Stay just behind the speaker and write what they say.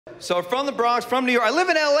So from the Bronx, from New York. I live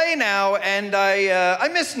in LA now, and I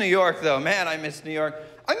miss New York, though. Man, I miss New York.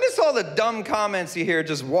 I miss all the dumb comments you hear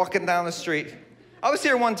just walking down the street. I was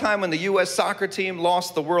here one time when the US soccer team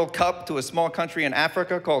lost the World Cup to a small country in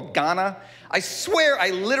Africa called Ghana. I swear, I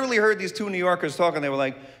literally heard these two New Yorkers talking. They were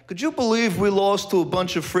like, "Could you believe we lost to a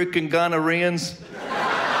bunch of freaking Ghanaians?"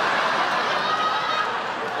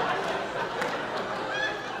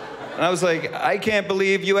 And I was like, I can't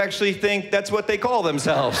believe you actually think that's what they call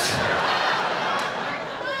themselves.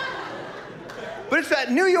 But it's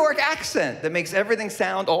that New York accent that makes everything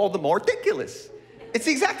sound all the more ridiculous. It's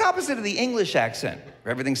the exact opposite of the English accent,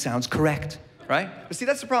 where everything sounds correct, right? But see,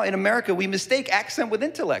 that's the problem. In America, we mistake accent with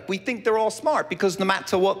intellect. We think they're all smart because no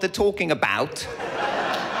matter what they're talking about,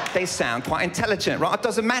 they sound quite intelligent, right? It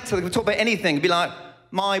doesn't matter. They can talk about anything. It'd be like,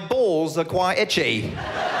 "My balls are quite itchy."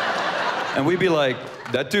 And we'd be like,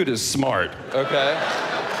 "That dude is smart," okay?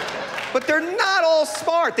 But they're not all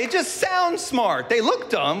smart. They just sound smart. They look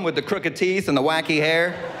dumb with the crooked teeth and the wacky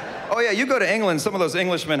hair. Oh yeah, you go to England, some of those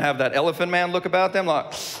Englishmen have that elephant man look about them, like,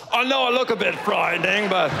 "I know I look a bit frightening,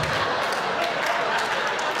 but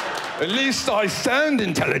at least I sound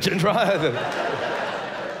intelligent, right?"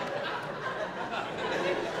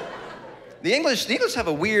 The English have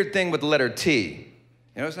a weird thing with the letter T.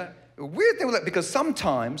 You notice that? A weird thing with that, because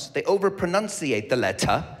sometimes they over-pronunciate the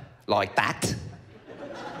letter like that,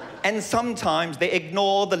 and sometimes they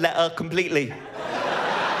ignore the letter completely.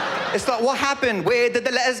 It's like, what happened? Where did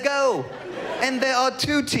the letters go? And there are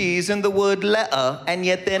two T's in the word letter, and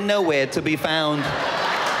yet they're nowhere to be found.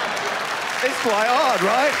 It's quite odd,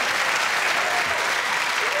 right?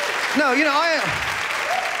 No, you know,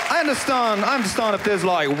 I understand if there's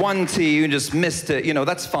like one T, you just missed it, you know,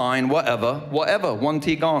 that's fine, whatever, one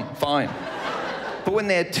T gone, fine. But when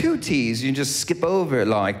there are two T's, you just skip over it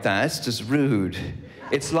like that, it's just rude.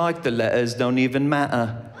 It's like the letters don't even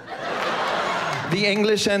matter. The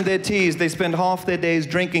English and their teas, they spend half their days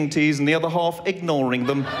drinking teas and the other half ignoring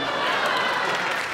them.